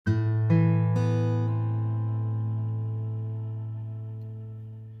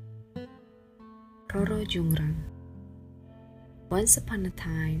Roro Jungrang. Once upon a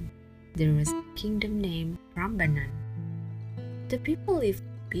time, there was a kingdom named Prambanan. The people lived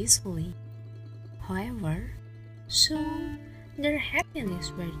peacefully. However, soon their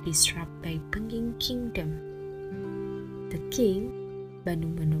happiness was disrupted by Pengging Kingdom. The king,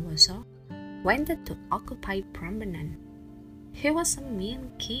 Bandung Bondowoso, wanted to occupy Prambanan. He was a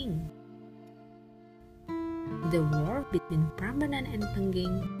mean king. The war between Prambanan and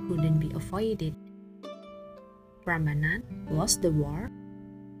Pengging couldn't be avoided. Prambanan lost the war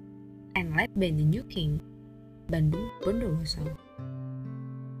and led by the new king, Bandung Bondowoso.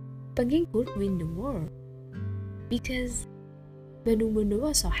 Pengging could win the war because Bandung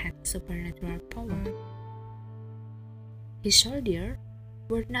Bondowoso had supernatural power. His soldiers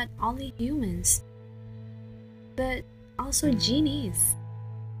were not only humans, but also genies.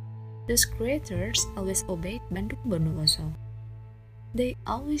 Those creatures always obeyed Bandung Bondowoso. They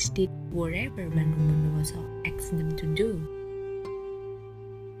always did whatever Bandung Bondowoso asked them to do.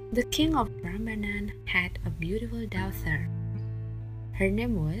 The king of Prambanan had a beautiful daughter. Her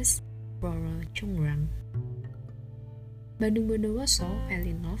name was Roro Jungrang. Bandung Bondowoso fell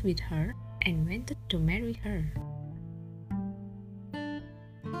in love with her and wanted to marry her.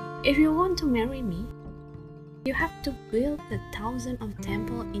 "If you want to marry me, you have to build 1,000 of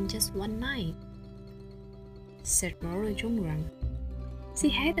temples in just one night," said Roro Jungrang. She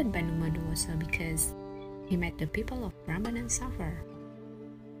hated Bandung Bondowoso because he made the people of Prambanan suffer.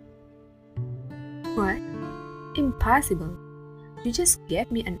 "What? Impossible! You just gave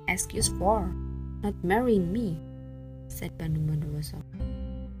me an excuse for not marrying me," said Bandung Bondowoso.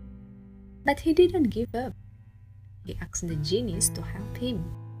 But he didn't give up. He asked the genies to help him.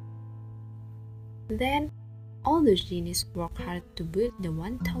 Then all those genies worked hard to build the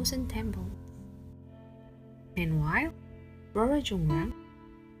 1,000 temples. Meanwhile, Roro Jungrang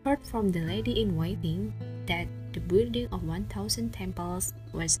heard from the lady-in-waiting that the building of 1,000 temples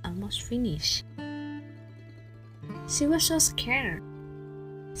was almost finished. She was so scared.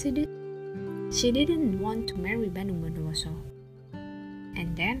 She didn't want to marry Bandung Bondowoso.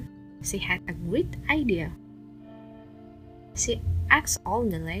 And then she had a great idea. She asked all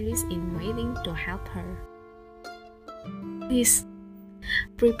the ladies-in-waiting to help her. "Please,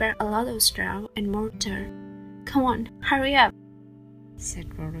 prepare a lot of straw and mortar. Come on, hurry up," said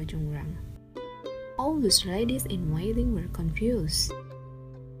Roro Jungrang. All those ladies-in-waiting were confused.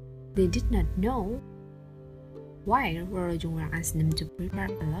 They did not know why Roro Jungrang asked them to prepare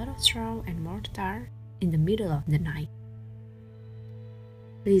a lot of straw and mortar in the middle of the night.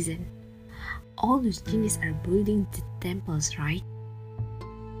 "Listen, all those genies are building the temples, right?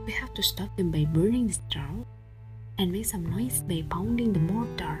 We have to stop them by burning the straw and make some noise by pounding the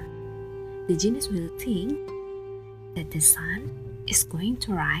mortar. The genies will think that the sun is going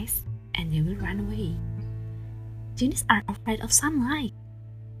to rise and they will run away. Genies are afraid of sunlight."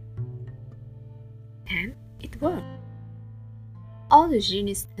 And it worked. All the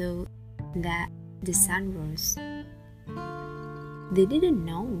genies thought that the sun rose. They didn't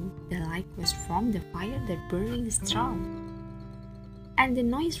know the light was from the fire that burning the straw, and the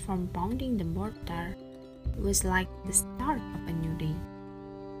noise from pounding the mortar was like the start of a new day.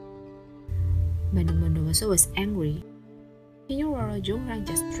 Bandung Bondowoso was angry. He knew Roro Jungrang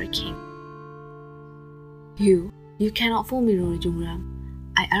just tricked him. You cannot fool me, Roro Jungrang.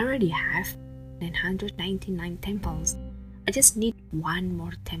 I already have 999 temples. I just need one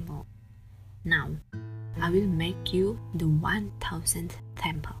more temple. Now, I will make you the 1,000th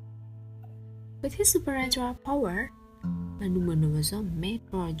temple." With his supernatural power, Bandung Bondowoso made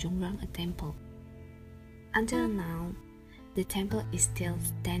Roro Jungrang a temple. Until now, the temple is still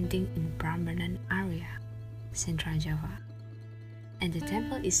standing in Prambanan area, Central Java, and the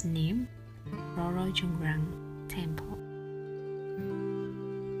temple is named Roro Jungrang Temple.